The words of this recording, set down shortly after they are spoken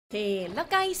Hello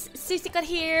guys, Susie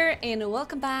here and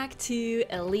welcome back to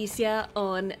Alicia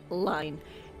Online.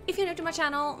 If you're new to my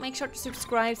channel, make sure to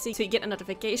subscribe so you get a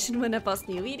notification when I post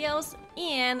new videos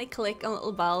and click on the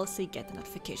little bell so you get the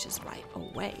notifications right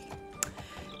away.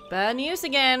 Bad news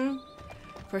again.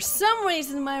 For some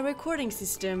reason my recording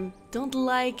system don't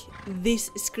like this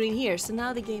screen here, so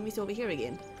now the game is over here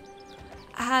again.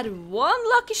 I had one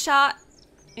lucky shot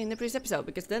in the previous episode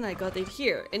because then I got it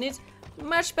here and it's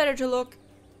much better to look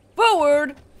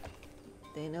forward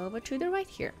then over to the right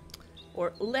here,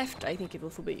 or left. I think it will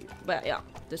be, but yeah,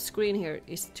 the screen here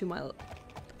is to my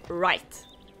right.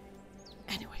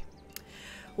 Anyway,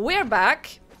 we're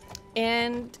back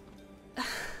and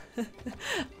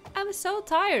I'm so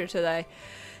tired today,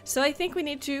 so I think we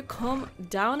need to calm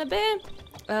down a bit.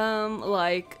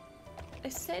 Like I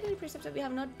said in the previous episode, we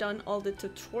have not done all the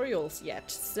tutorials yet,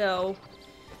 so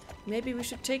maybe we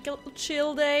should take a little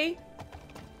chill day.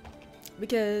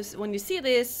 Because when you see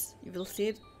this, you will see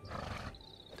it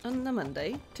on a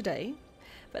Monday, today.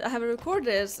 But I have recorded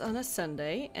this on a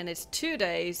Sunday, and it's 3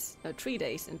 days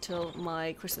until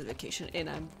my Christmas vacation, and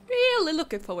I'm really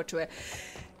looking forward to it.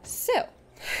 So,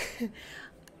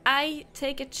 I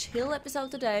take a chill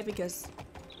episode today because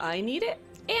I need it,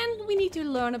 and we need to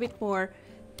learn a bit more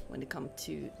when it comes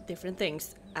to different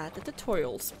things at the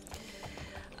tutorials.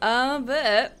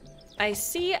 But I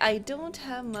see I don't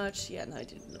have much. Yeah, no, I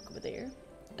didn't look over there.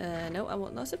 No, I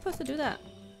was not supposed to do that.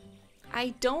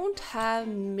 I don't have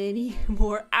many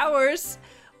more hours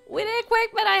with the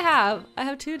equipment I have. I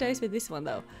have 2 days with this one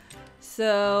though.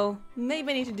 So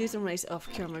maybe I need to do some race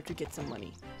off camera to get some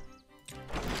money.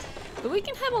 But we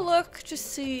can have a look to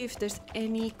see if there's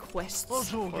any quests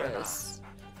for us.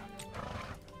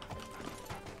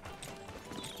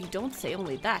 You don't say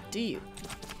only that, do you?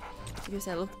 Because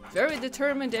I look very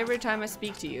determined every time I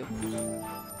speak to you.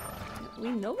 We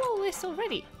know all this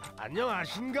already.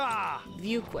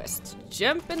 View quest.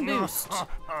 Jump and boost.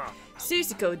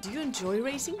 Susiko, do you enjoy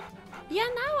racing? Yeah,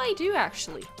 now I do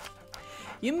actually.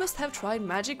 You must have tried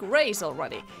Magic Race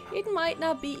already. It might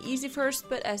not be easy first,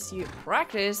 but as you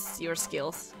practice your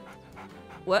skills...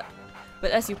 What?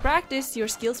 But as you practice, your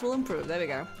skills will improve. There we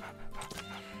go.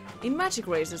 In Magic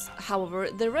Races,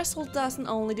 however, the result doesn't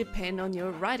only depend on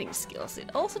your riding skills, it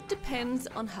also depends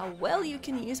on how well you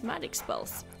can use magic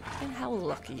spells, and how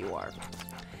lucky you are.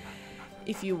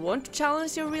 If you want to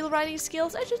challenge your real riding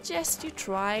skills, I suggest you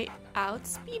try out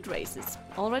speed races.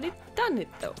 Already done it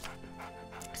though.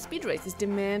 Speed races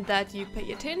demand that you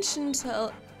pay attention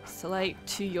to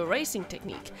your racing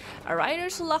technique. A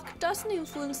rider's luck doesn't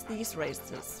influence these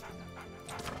races.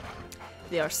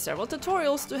 There are several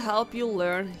tutorials to help you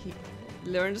learn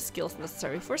the skills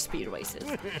necessary for speed races.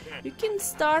 You can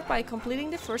start by completing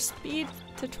the first speed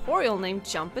tutorial named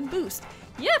Jump and Boost.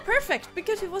 Yeah, perfect,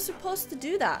 because we were supposed to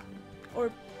do that. Or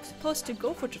supposed to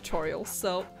go for tutorials,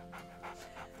 so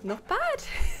not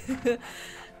bad.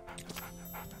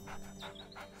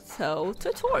 So,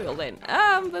 tutorial then.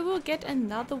 But we'll get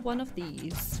another one of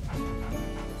these.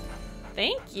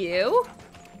 Thank you.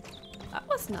 That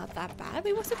was not that bad.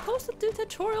 We were supposed to do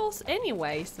tutorials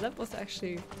anyway, so that was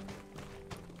actually,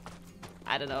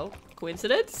 I don't know,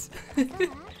 coincidence? I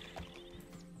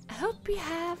hope you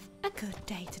have a good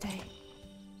day today.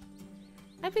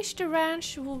 I wish the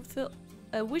ranch will fill...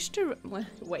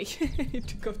 wait, I need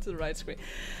to go to the right screen.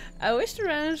 I wish the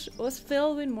ranch was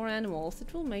filled with more animals.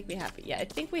 It will make me happy. Yeah, I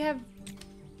think we have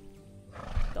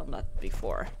done that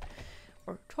before.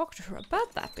 Or talked to her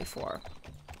about that before.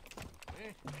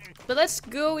 But let's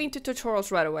go into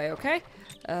tutorials right away, okay?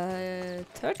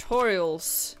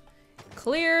 Tutorials.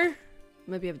 Clear.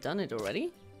 Maybe I've done it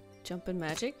already. Jump and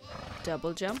magic.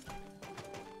 Double jump.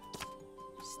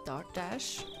 Start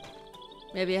dash.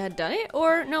 Maybe I had done it.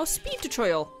 Or no, speed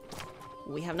tutorial.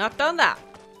 We have not done that.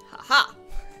 Haha.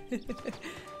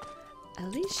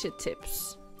 Alicia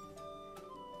tips.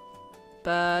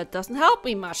 But doesn't help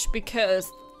me much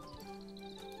because...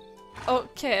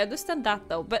 Okay, I understand that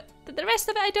though, but the rest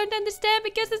of it I don't understand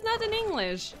because it's not in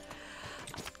English.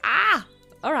 Ah!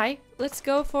 Alright, let's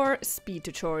go for speed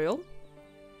tutorial.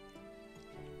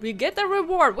 We get the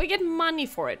reward, we get money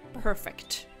for it.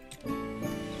 Perfect.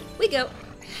 We go.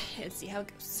 Let's see how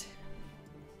it goes.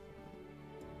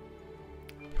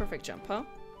 Perfect jump, huh?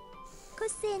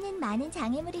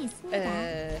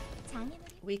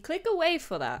 We click away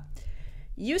for that.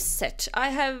 Use set. I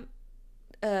have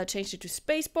changed it to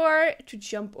spacebar to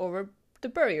jump over the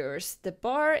barriers. The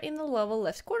bar in the level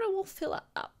left corner will fill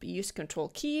up. Use control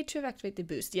key to activate the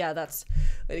boost. Yeah, that's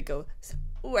where it goes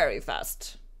very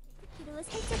fast.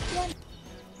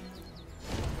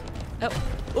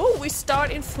 Oh, we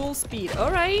start in full speed. All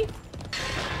right.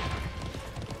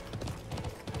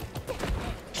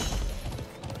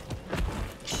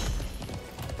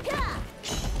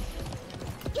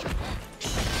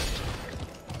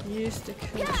 use the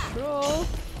control.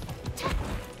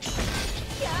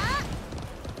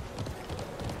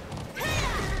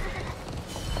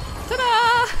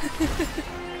 Ta-da!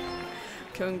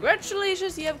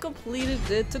 Congratulations, you have completed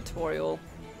the tutorial.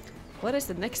 What is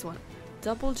the next one?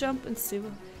 Double jump and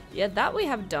silver. Yeah, that we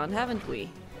have done, haven't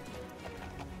we?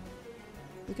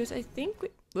 Because I think we...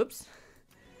 Whoops.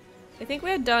 I think we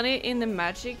had done it in the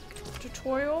magic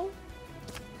tutorial.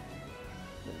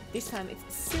 But this time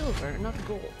it's silver, not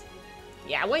gold.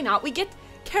 Yeah, why not? We get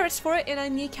carrots for it, and I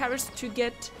need carrots to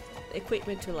get the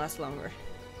equipment to last longer.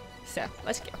 So,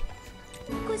 let's go.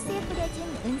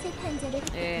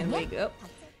 And we go.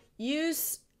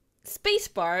 Use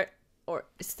spacebar or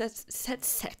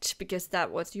set because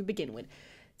that was you begin with.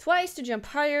 Twice to jump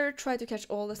higher. Try to catch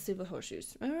all the silver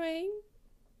horseshoes. All right.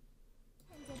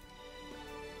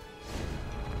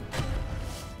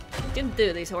 You can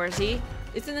do this, horsey.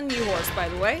 It's in a new horse, by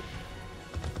the way.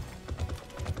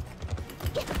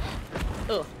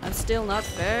 Oh, I'm still not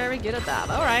very good at that.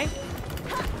 All right.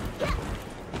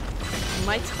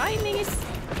 My timing is...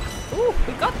 Ooh,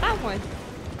 we got that one.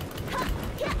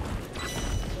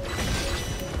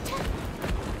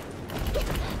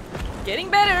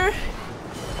 Getting better.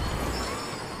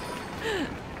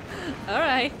 All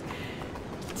right.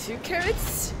 2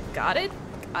 carrots. Got it.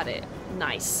 Got it.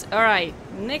 Nice. All right.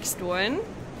 Next one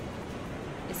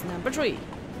is number 3.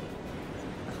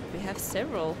 We have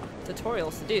several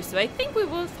tutorials to do, so I think we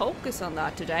will focus on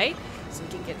that today, so we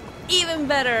can get even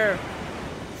better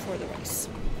for the race.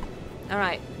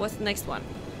 Alright, what's the next one?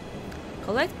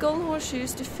 Collect gold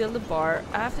horseshoes to fill the bar.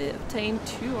 After you obtain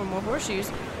 2 or more horseshoes,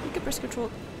 you can press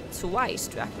control twice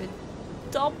to activate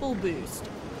double boost.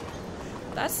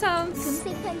 That sounds...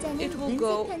 it will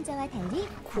go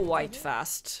quite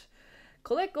fast.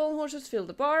 Collect gold horseshoes to fill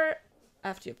the bar.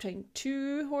 After you obtain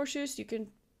 2 horseshoes, you can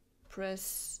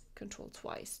press control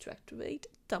twice to activate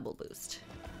double boost.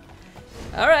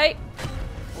 Alright,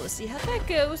 we'll see how that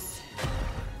goes.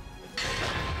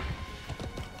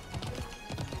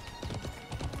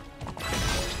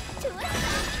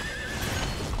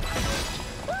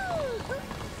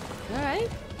 Alright.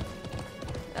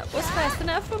 That was fast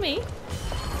enough for me.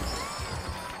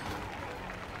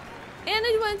 And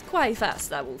it went quite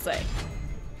fast, I will say.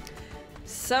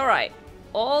 So right,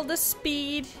 all the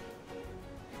speed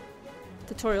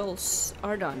tutorials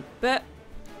are done, but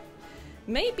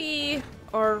maybe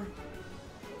our...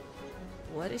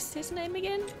 what is his name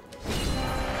again?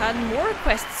 Had more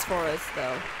quests for us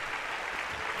though.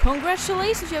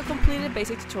 Congratulations, you have completed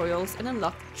basic tutorials and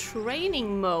unlocked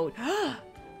training mode.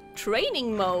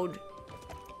 Training mode!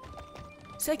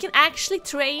 So I can actually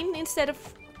train instead of...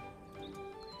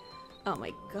 Oh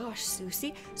my gosh,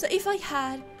 Susie. So if I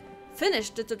had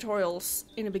finished the tutorials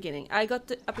in the beginning, I got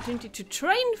the opportunity to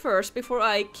train first before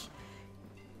I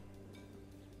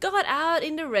got out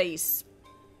in the race.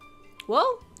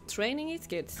 Well, training is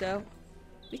good, so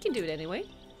we can do it anyway.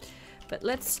 But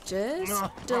let's just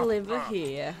deliver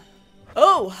here.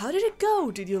 Oh, how did it go?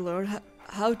 Did you learn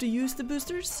how to use the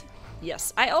boosters?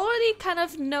 Yes, I already kind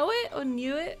of know it or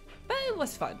knew it, but it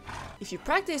was fun. If you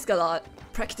practice a lot,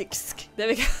 there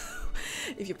we go.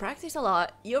 If you practice a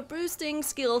lot, your boosting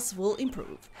skills will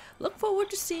improve. Look forward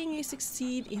to seeing you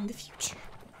succeed in the future.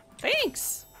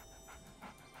 Thanks!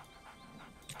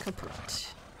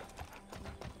 Complete.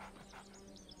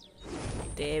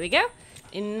 There we go.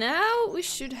 And now we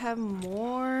should have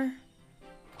more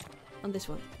on this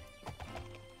one.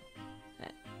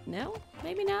 No?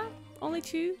 Maybe not? Only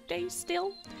 2 days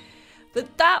still?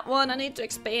 But that one I need to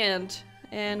expand.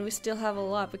 And we still have a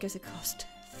lot because it cost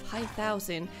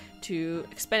 5,000 to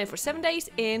expand it for 7 days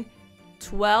and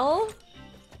 12?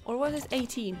 Or was it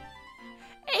 18?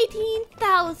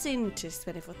 18,000 to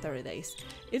spend it for 30 days.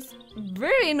 It's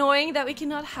very annoying that we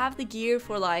cannot have the gear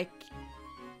for like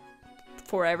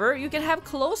forever. You can have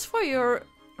clothes for your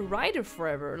rider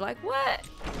forever. Like what?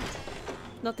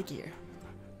 Not the gear.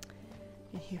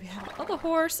 And here we have another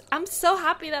horse. I'm so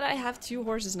happy that I have 2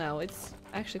 horses now. It's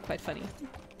actually quite funny.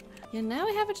 Yeah, now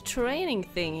we have a training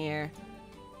thing here.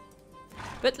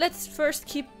 But let's first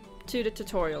keep to the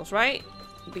tutorials, right?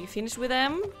 We finished with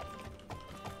them.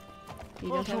 You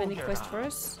don't have any quest for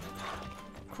us?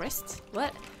 Quest?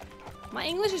 What? My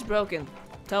English is broken.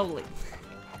 Totally.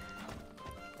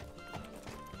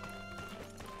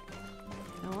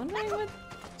 I wonder what...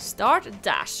 Start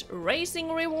dash.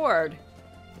 Racing reward.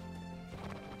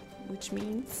 Which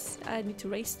means I need to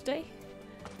race today.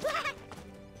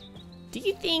 Do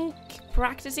you think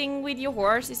practicing with your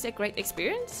horse is a great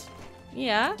experience?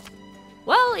 Yeah.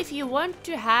 Well, if you want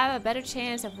to have a better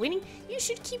chance of winning, you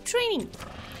should keep training.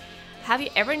 Have you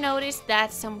ever noticed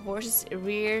that some horses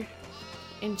rear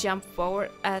and jump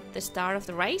forward at the start of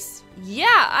the race?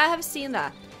 Yeah, I have seen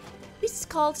that. This is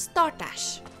called start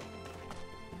dash.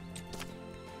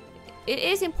 It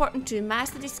is important to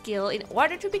master this skill in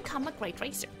order to become a great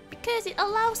racer, because it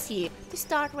allows you to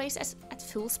start race at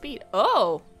full speed.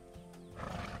 Oh!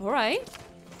 Alright.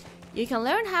 You can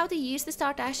learn how to use the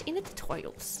start dash in the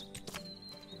tutorials.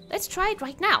 Let's try it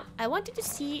right now. I wanted to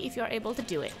see if you're able to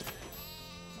do it.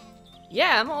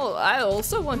 Yeah, I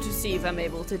also want to see if I'm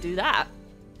able to do that.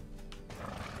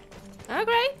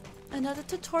 Okay, another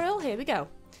tutorial, here we go.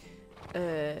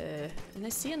 And I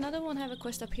see another one have a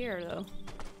quest up here though.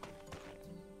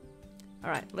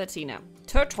 Alright, let's see now.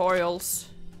 Tutorials.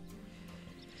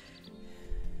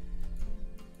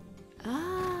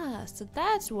 Ah, so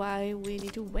that's why we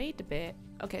need to wait a bit.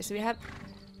 Okay, so we have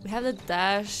the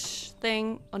dash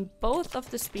thing on both of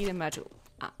the speed and magic.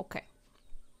 Ah, okay.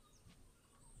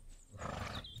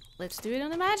 Let's do it on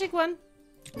the magic one.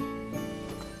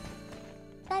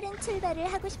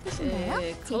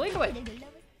 Click away.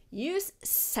 Use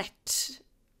set,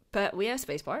 but we have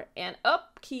spacebar and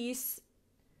up keys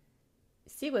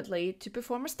sequentially to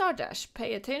perform a start dash.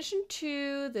 Pay attention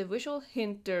to the visual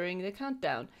hint during the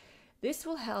countdown. This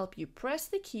will help you press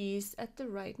the keys at the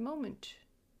right moment.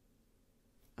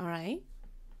 Alright.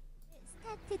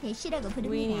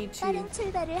 We need to...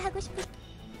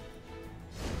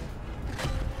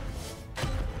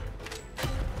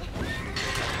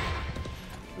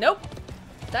 Nope!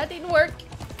 That didn't work!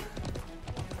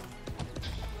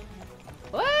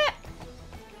 What?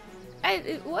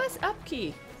 It was up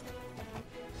key.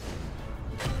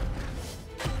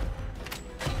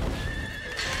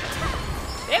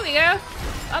 There we go!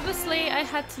 Obviously I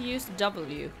had to use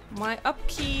W. My up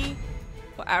key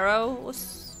or arrow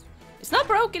was... It's not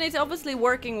broken, it's obviously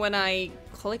working when I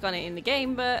click on it in the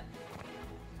game, but...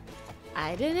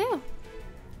 I don't know.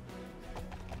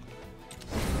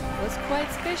 It was quite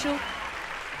special.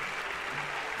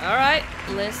 Alright,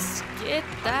 let's get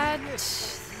that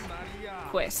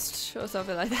quest or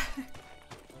something like that.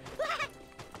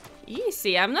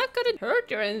 Easy, I'm not gonna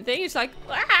hurt you or anything. It's like,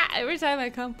 every time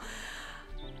I come.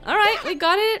 Alright, we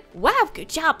got it. Wow, good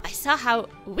job. I saw how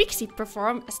Wixie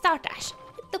performed a start dash.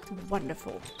 It looked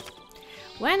wonderful.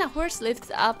 When a horse lifts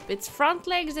up its front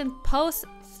legs and poses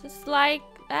like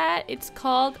that, it's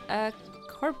called a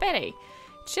corbette.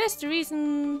 Just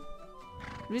recently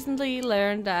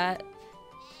learned that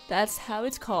that's how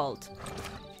it's called.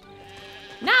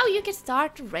 Now you can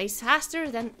start to race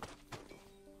faster than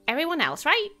everyone else,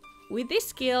 right? With this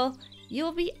skill,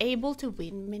 you'll be able to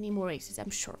win many more races,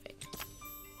 I'm sure of it.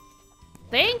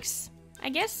 Thanks, I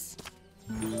guess.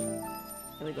 Then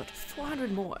we go to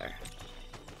 400 more.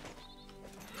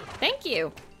 Thank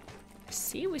you.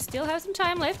 See, we still have some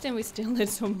time left and we still need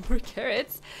some more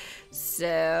carrots.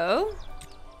 So,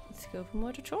 let's go for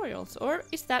more tutorials. Or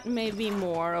is that maybe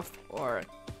more of our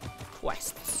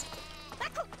quests?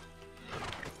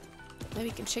 Maybe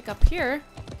we can check up here.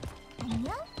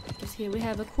 Because here we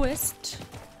have a quest.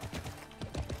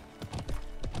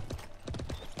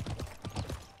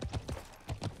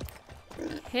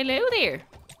 Hello there.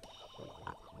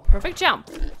 Perfect jump.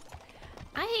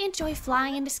 I enjoy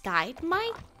flying in the sky. It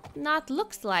might not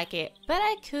look like it, but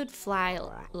I could fly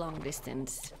long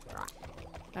distance.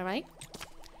 Alright.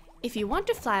 If you want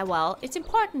to fly well, it's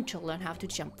important to learn how to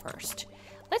jump first.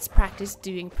 Let's practice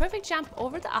doing perfect jump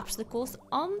over the obstacles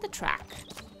on the track.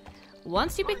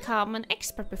 Once you become an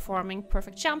expert performing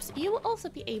perfect jumps, you will also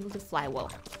be able to fly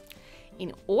well.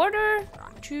 In order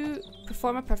to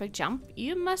perform a perfect jump,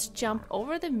 you must jump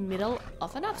over the middle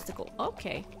of an obstacle.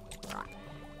 Okay.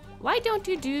 Why don't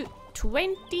you do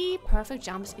 20 perfect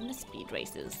jumps in the speed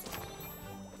races?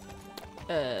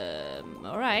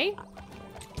 Alright.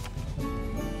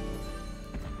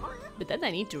 But then I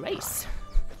need to race.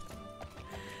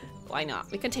 Why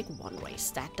not? We can take one race,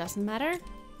 that doesn't matter.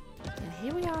 And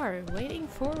here we are, waiting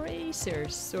for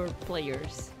racers or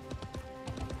players.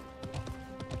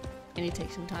 And it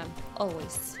takes some time,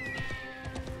 always.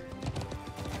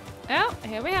 Oh,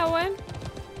 here we have one.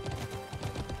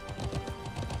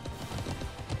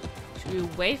 Should we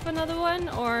wait for another one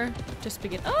or just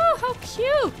begin? Oh, how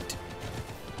cute!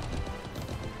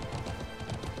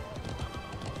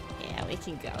 Yeah, we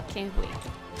can go, can't we?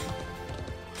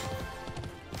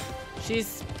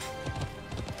 She's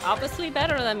obviously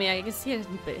better than me, I can see it.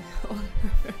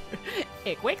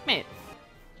 Equipment.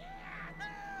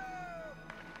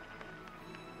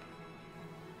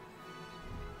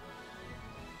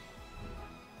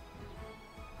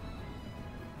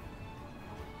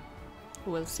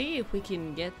 We'll see if we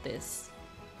can get this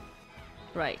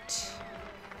right.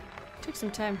 Took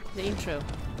some time, the intro.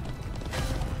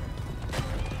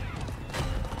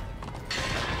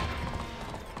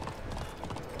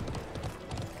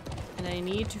 I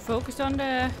need to focus on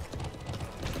the...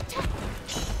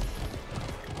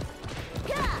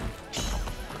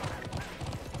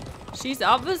 She's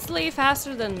obviously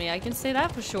faster than me, I can say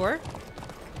that for sure.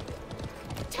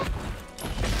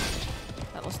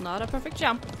 That was not a perfect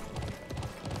jump.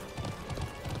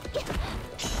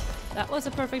 That was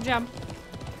a perfect jump.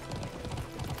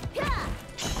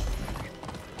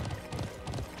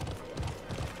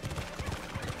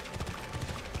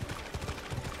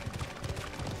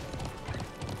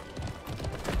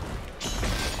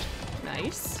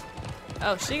 Nice.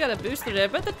 Oh, she got a booster there,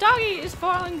 but the doggy is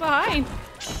falling behind.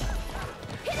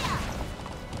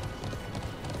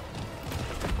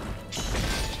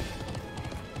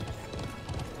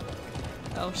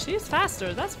 Oh, she's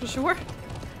faster, that's for sure.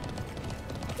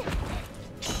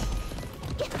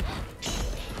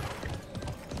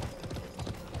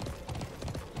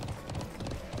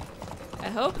 I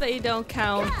hope they don't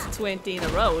count 20 in a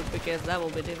row, because that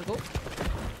will be difficult.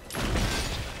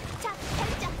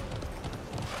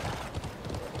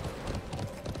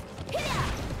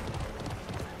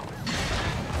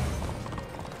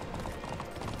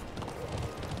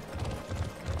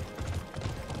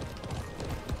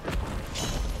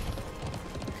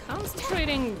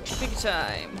 Concentrating big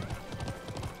time.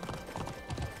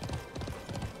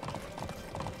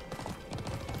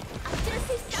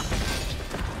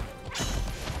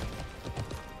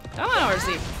 Come on,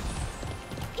 RC.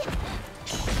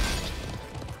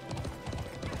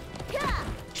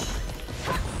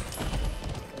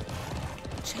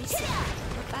 Chase it.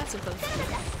 What that's supposed to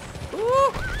do.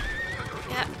 Ooh!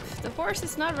 Yeah, the horse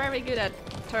is not very good at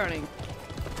turning.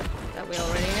 That we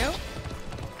already know.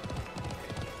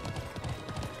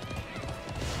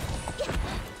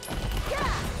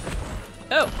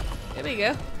 Oh, here we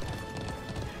go.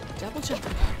 Double jump.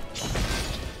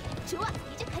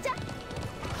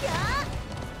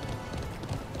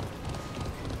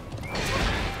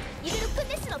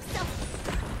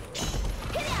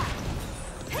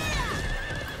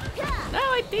 No,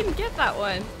 I didn't get that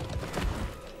one.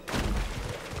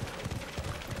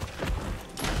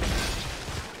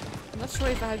 I'm not sure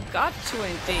if I got 20.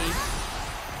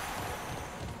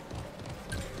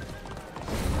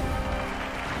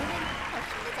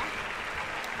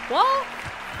 Well,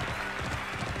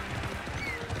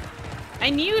 I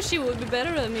knew she would be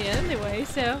better than me anyway,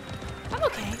 so I'm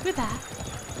okay with that,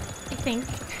 I think.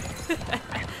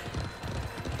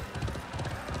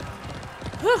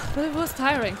 But it was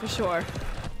tiring for sure.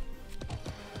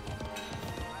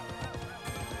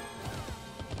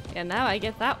 Yeah, now I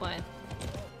get that one.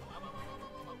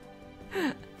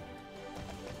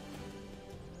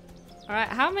 Alright,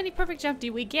 how many perfect jump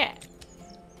do we get?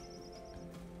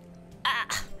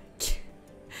 Ah!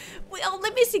 We're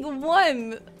only missing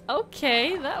one!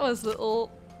 Okay, that was a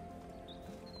little...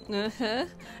 Uh-huh.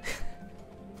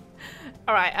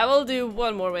 Alright, I will do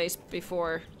one more race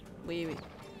before we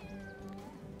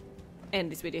end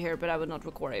this video here, but I will not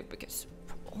record it because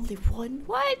only one?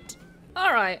 What?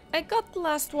 Alright, I got the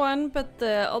last one, but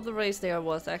the other race there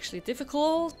was actually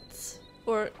difficult,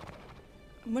 or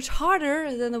much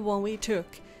harder than the one we took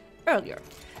earlier.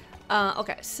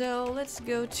 Okay, so let's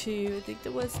go to, I think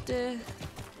that was the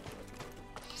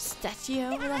statue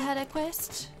that had a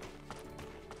quest.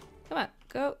 Come on,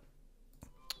 go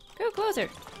closer.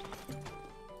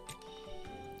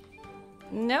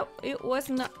 No, it was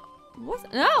not.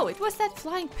 No, it was that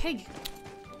flying pig.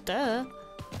 Duh.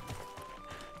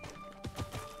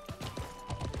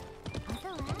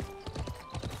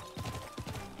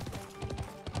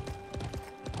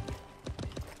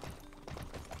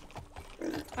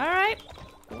 Alright,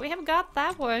 we have got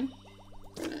that one.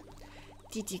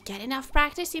 Did you get enough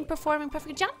practice in performing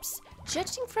perfect jumps?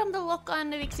 Judging from the look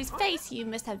on Vixie's face, you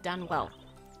must have done well.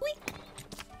 Weak.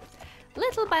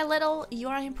 Little by little, you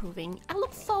are improving. I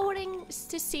look forward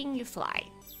to seeing you fly.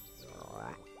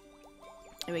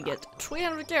 And we get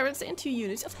 300 carrots and 2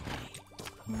 units of hay.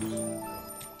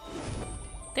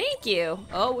 Thank you!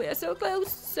 Oh, we are so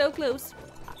close, so close.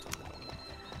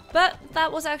 But that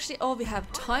was actually all we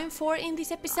have time for in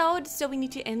this episode, so we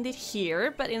need to end it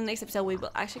here. But in the next episode we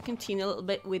will actually continue a little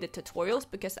bit with the tutorials,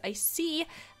 because I see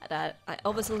that I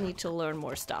obviously need to learn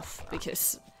more stuff,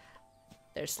 because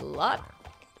there's a lot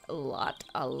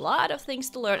of things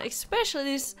to learn, especially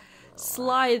this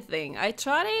slide thing. I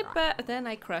tried it, but then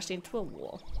I crashed into a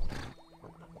wall.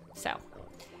 So,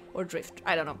 or drift,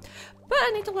 I don't know. But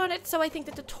I need to learn it, so I think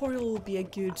the tutorial will be a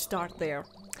good start there.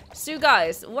 So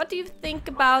guys, what do you think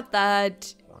about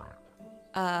that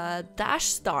dash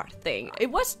start thing?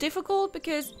 It was difficult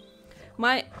because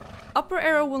my upper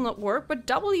arrow will not work, but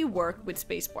W worked with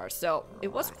spacebar, so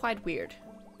it was quite weird.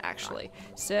 actually.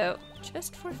 So,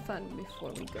 just for fun,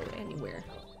 before we go anywhere,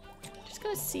 just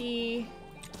gonna see...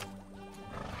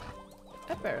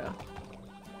 Up arrow.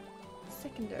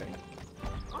 Secondary.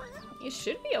 It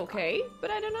should be okay, but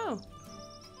I don't know.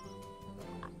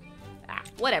 Ah,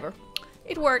 whatever.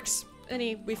 It works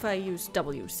if I use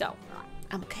W, so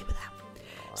I'm okay with that.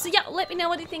 So yeah, let me know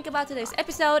what you think about today's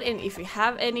episode, and if you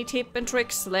have any tip and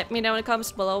tricks, let me know in the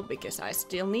comments below, because I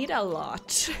still need a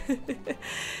lot.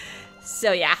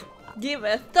 So yeah, give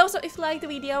a thumbs up if you liked the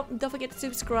video, don't forget to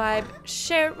subscribe,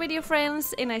 share it with your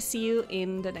friends, and I see you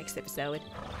in the next episode.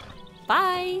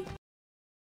 Bye!